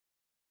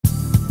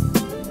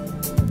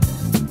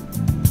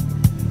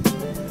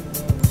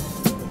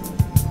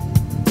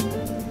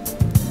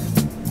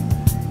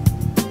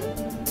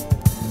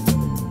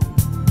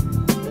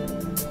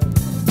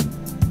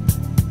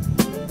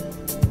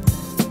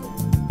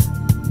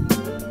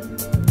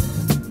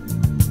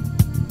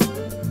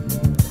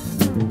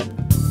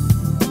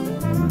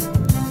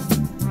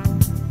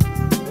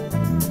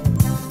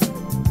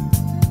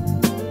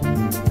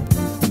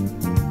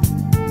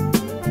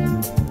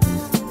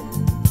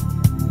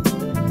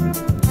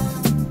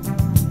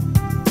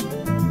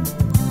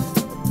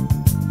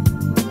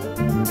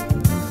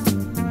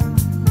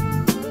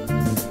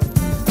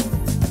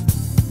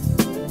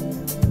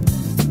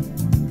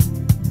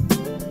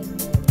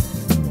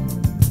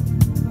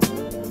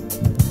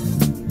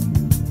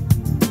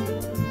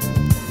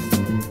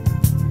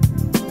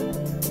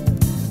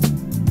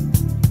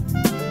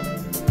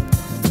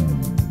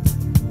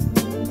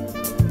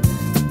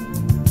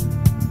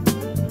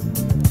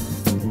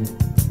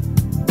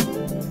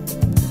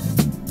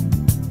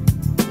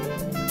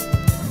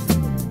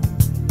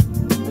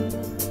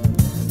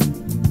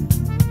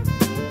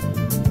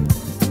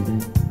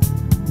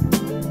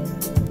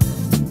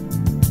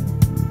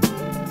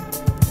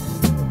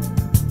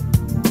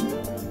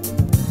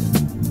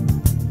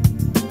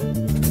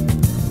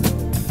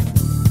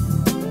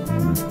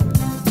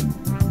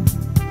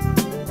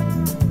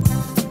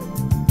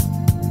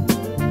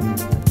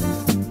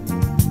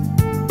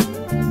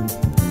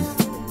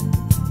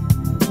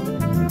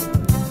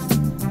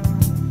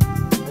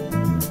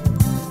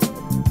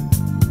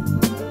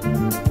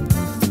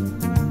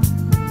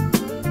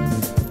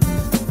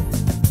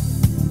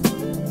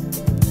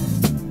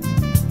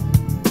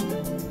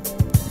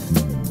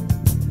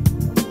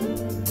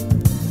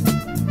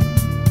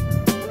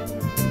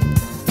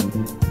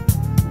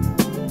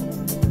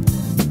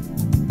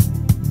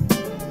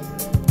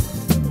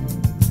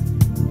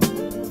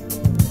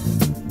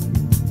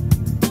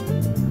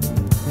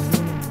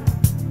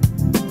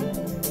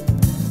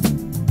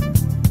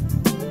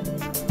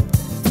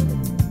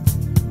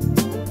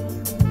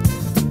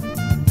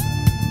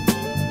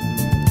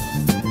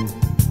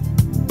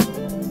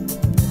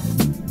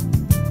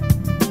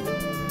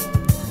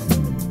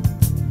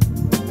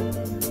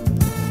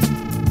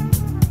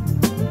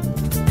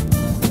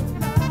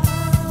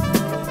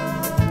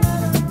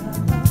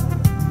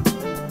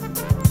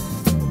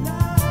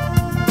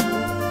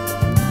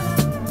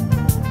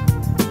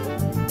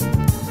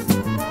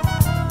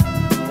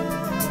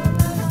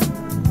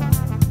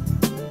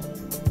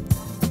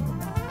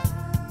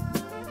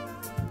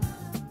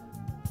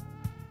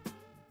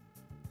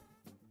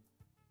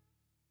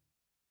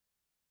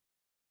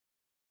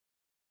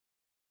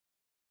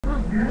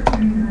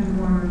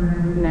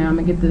Now I'm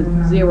gonna get the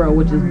 0,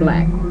 which is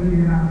black.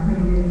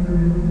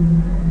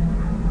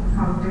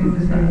 Two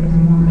sides.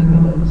 Make a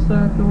little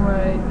circle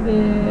right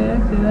there.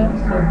 See that?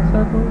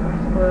 Circle.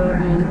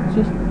 And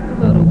just a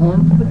little on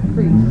the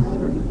crease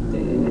right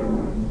there.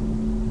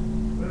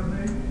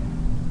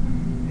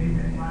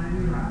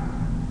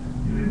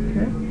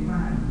 Okay.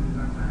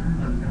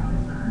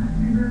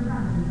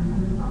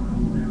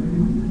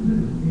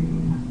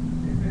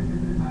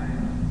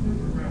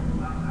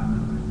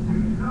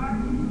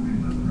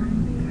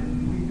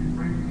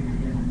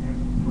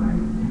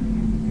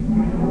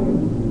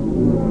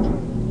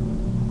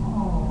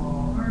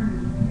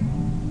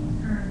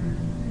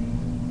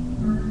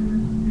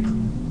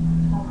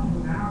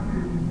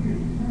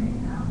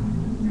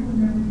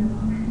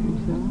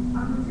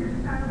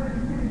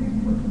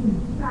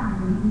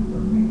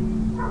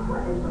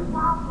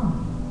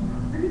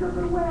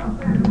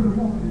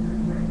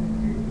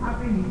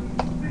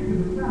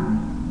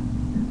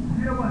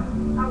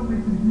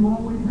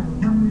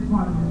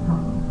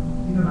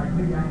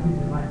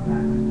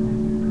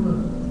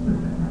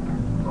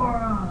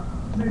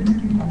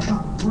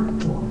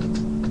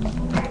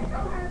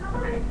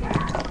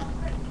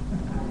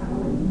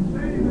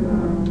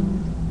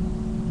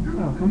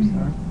 I'm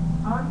sorry.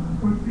 I'm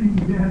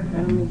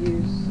gonna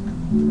use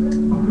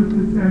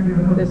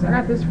this. I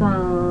got this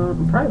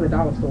from probably the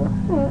dollar store.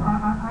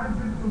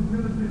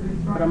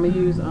 But I'm gonna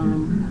use this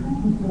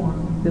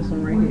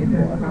one right here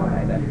for a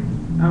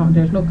highlighter.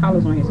 There's no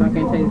colors on here, so I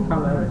can't tell you the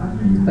color of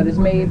it. But it's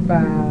made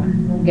by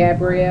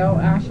Gabrielle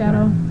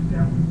eyeshadow.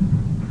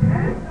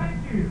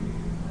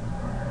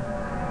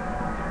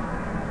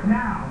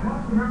 Now,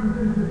 once the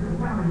representatives of the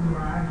family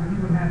arrive, we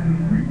will have the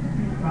brief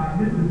speech by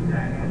Mrs.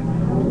 Jackson.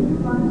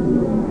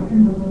 In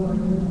the Lord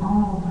with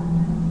all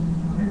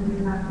and we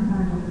not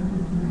behind us.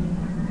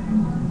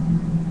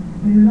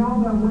 And in all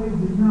thy ways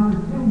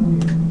acknowledge him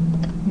with,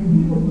 and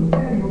he will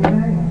prepare your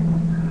way.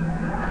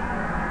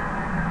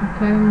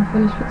 Okay, I'm gonna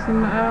finish fixing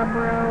my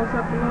eyebrows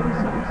up a little,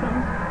 something.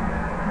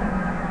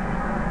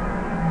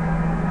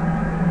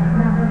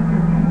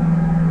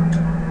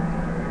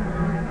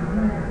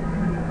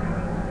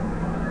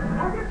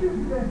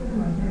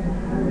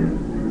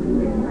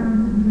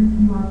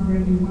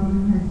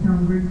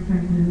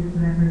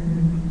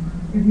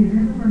 If you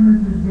never from us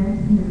with death,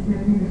 he has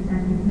stepped in and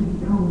acted to be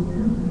told to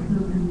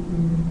facility is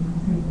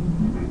taken.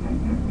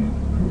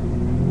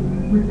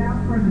 Without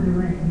further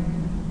delay,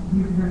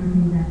 you can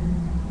everything that.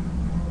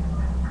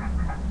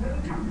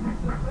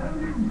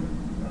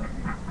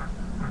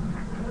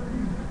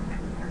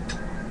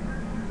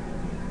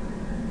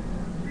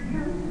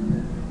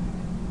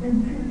 In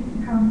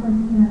truth, complex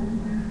matter,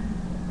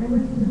 in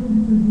which the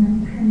business is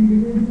maintained,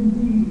 it is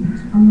indeed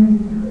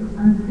amazing,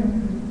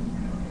 unexpected.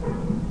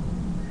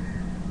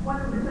 One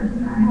of the things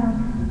I have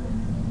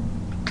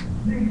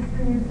the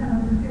experience to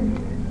undertake.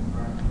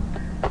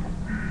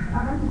 I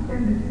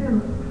understand that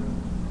Philip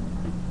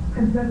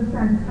has done a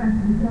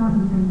satisfactory job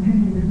of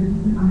maintaining the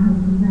business that my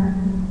husband has.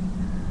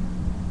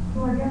 So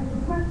I guess the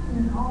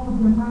question in all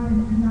of your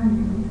minds tonight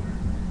is,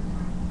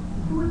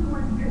 who is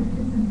going to take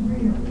this as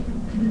real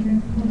to the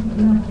next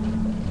level?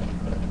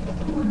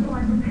 Who is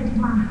going to take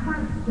my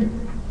husband's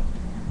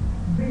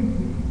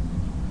business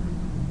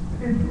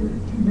into its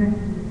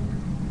convention?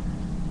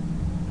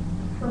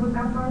 So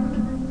without further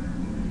ado,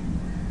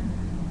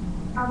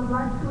 I would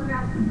like to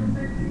announce and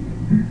present to you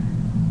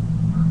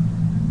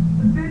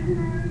the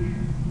visionary,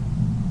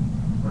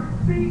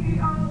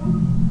 CEO,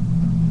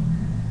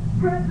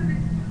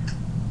 President,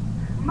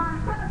 my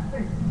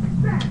husband,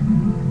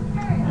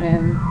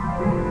 and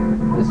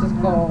this is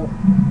called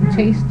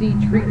Tasty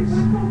Treats.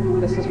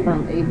 This is from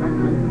Avon.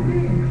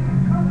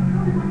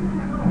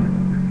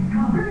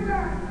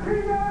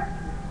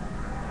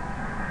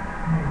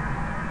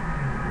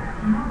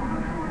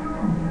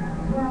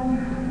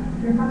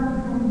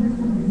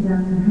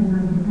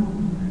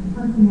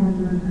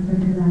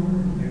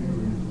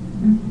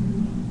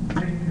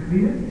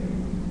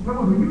 But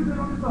we've been using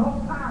on this the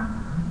whole time.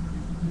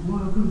 $1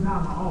 or $2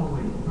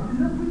 always.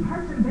 Look, we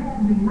hurt them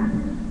badly. I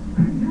just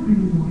couldn't do it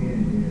anymore.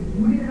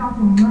 We did it off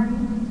of money,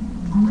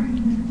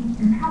 greed,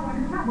 and power.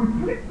 And it's not worth.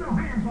 Lift your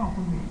hands off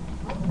of me.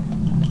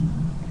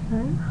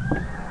 Okay.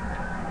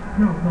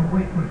 No,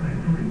 wait for a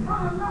second, please.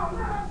 Oh, no,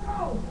 let her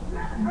go.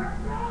 Let her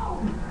go.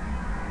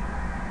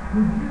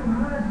 Would you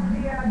hush,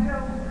 G.I.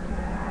 Joe?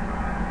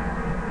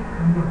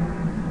 Look,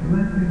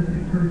 blessings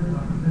and curses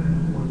are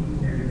presented before you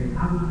every day. I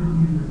will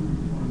continue to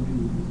on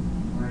you.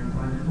 Alright, so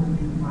I just hope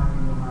you find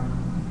your heart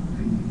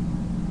to be.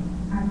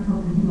 I just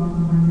hope that you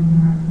also find your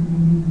heart to be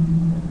you.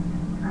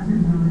 I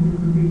just know that you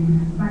will be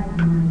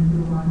fighting when you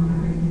do all your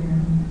great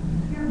care.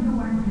 She has no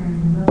white hair,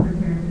 you love her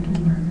hair, and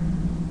you her.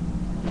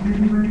 And if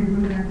you were to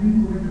look at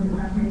people with those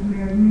black hair, you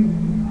are me.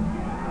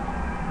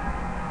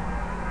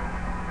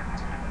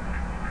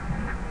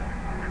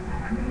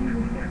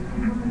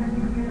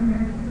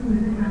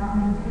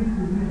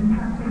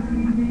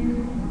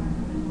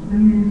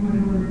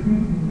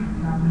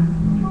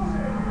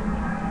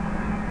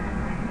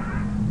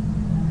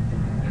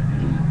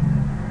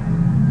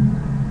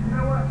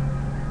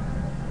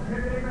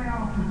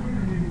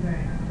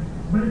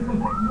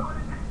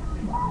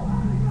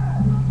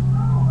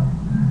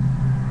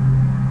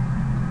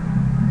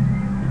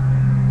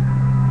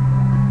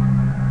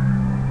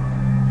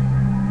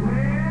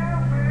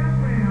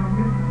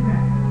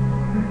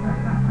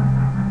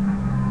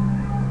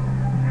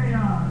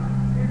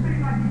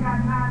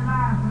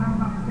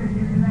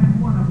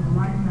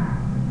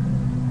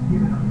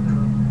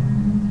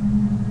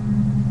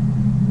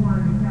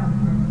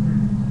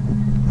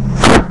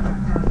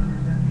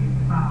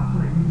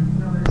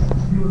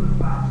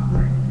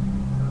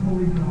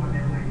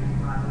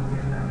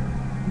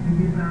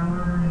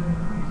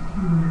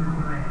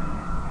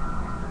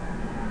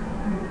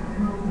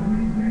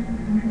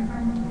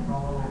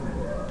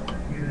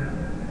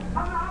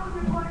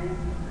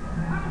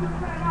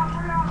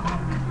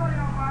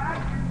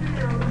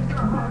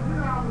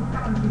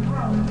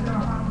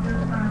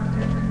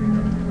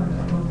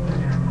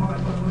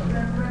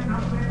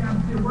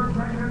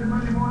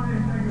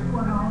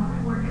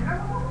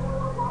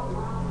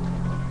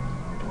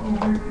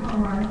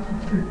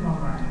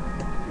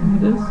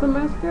 Just some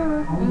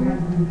mascara and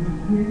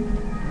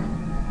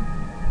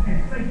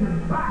say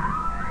goodbye.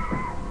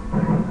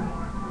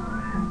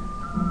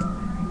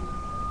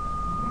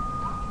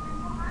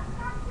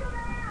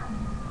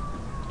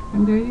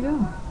 And there you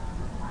go.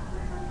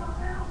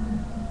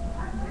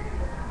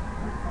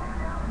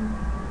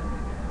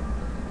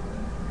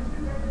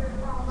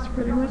 That's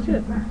pretty much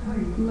it.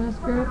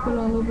 Mascara, put on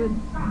a little bit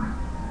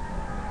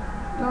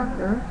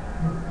darker.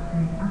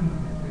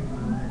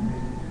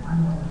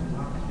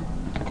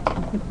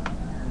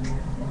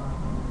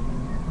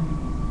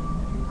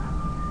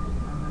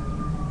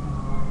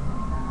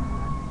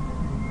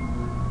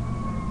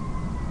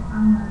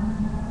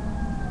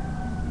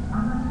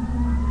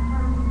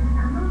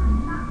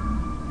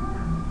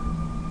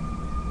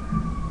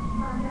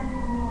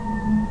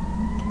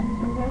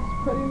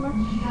 Pretty much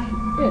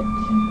it.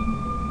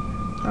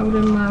 I was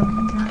in my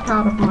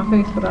powder for my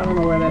face, but I don't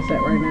know where that's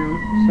at right now.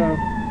 So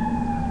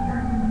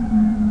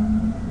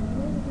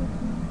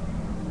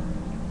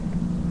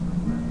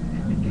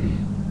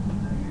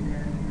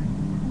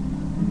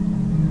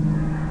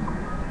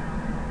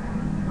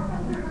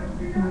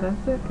and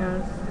that's it,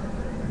 guys.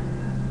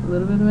 A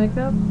little bit of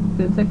makeup.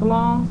 Didn't take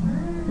long.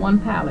 One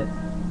palette.